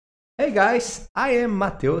Hey guys, I am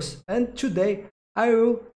Mateus and today I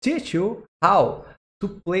will teach you how to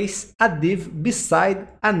place a div beside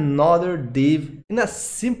another div in a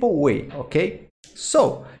simple way, okay?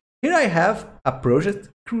 So, here I have a project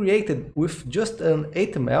created with just an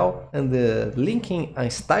HTML and the linking a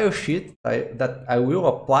style sheet that I will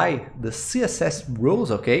apply the CSS rules,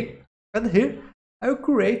 okay? And here I will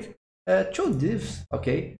create two divs,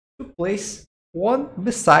 okay, to place one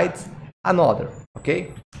beside another,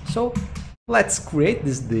 okay? So let's create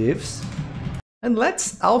these divs and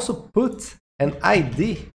let's also put an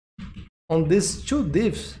ID on these two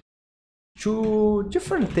divs to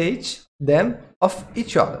differentiate them of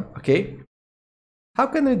each other, okay? How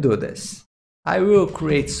can we do this? I will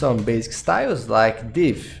create some basic styles like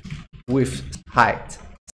div with height.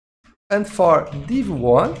 And for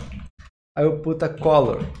div1, I will put a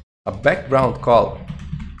color, a background color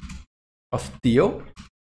of teal.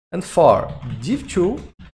 And for div2,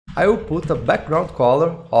 I will put a background color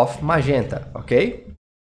of magenta, okay?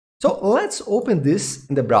 So let's open this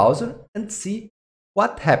in the browser and see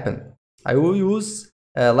what happened. I will use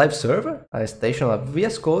a live server, a station of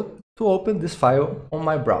VS Code, to open this file on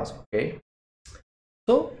my browser, okay?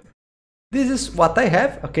 So this is what I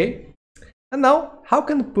have, okay? And now, how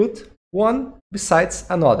can we put one besides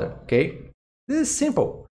another, okay? This is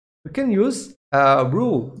simple. We can use a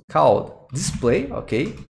rule called display,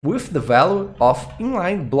 okay, with the value of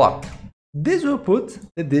inline block. This will put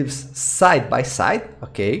the divs side by side,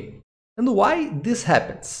 okay? And why this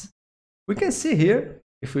happens? We can see here,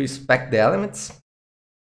 if we inspect the elements,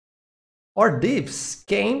 our divs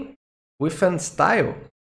came with a style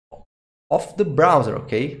of the browser,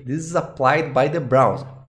 okay? This is applied by the browser.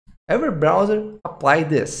 Every browser apply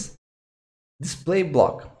this display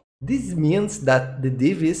block. This means that the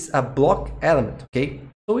div is a block element, okay?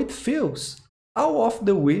 So it fills all of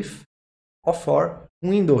the width of our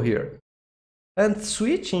window here. And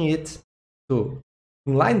switching it to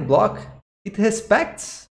inline block, it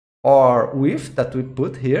respects our width that we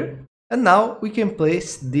put here. And now we can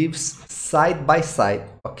place divs side by side,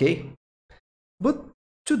 okay? But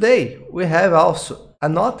today we have also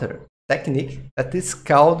another technique that is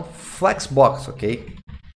called flexbox, okay?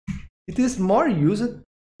 It is more used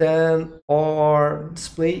than our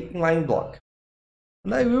display inline block.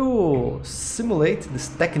 And I will simulate this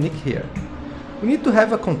technique here. We need to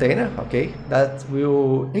have a container, okay, that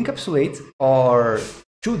will encapsulate our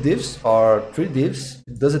two divs or three divs.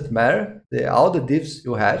 It doesn't matter, all the divs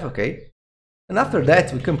you have, okay. And after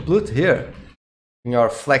that, we can put here in our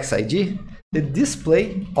flex ID the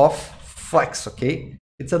display of flex, okay.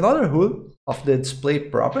 It's another rule of the display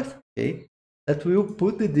property, okay, that will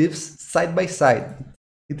put the divs side by side.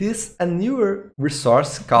 It is a newer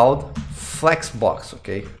resource called Flexbox,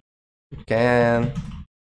 okay? You can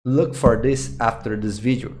look for this after this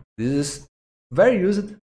video. This is very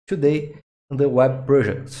used today in the web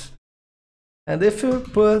projects. And if you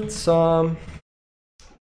put some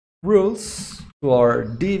rules to our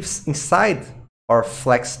divs inside our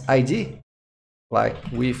Flex ID, like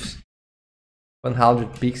width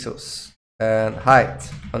 100 pixels and height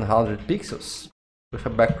 100 pixels with a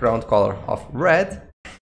background color of red.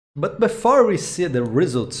 But before we see the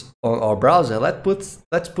results on our browser,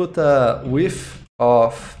 let's put a width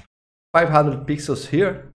of 500 pixels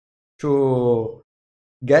here to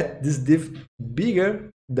get this div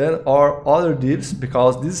bigger than our other divs,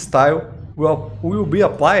 because this style will be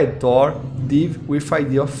applied to our div with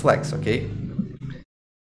ID of flex, okay?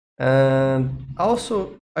 And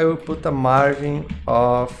also I will put a margin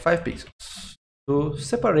of 5 pixels to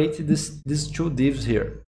separate these two divs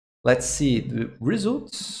here. Let's see the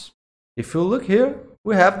results. If you look here,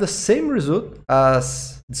 we have the same result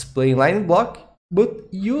as display inline block, but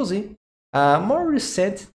using a more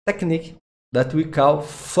recent technique that we call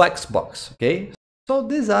flexbox, okay? So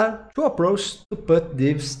these are two approaches to put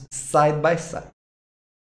divs side by side.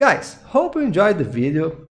 Guys, hope you enjoyed the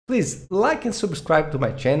video. Please like and subscribe to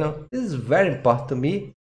my channel. This is very important to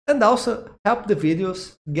me and also help the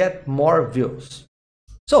videos get more views.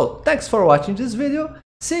 So thanks for watching this video.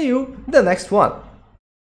 See you in the next one.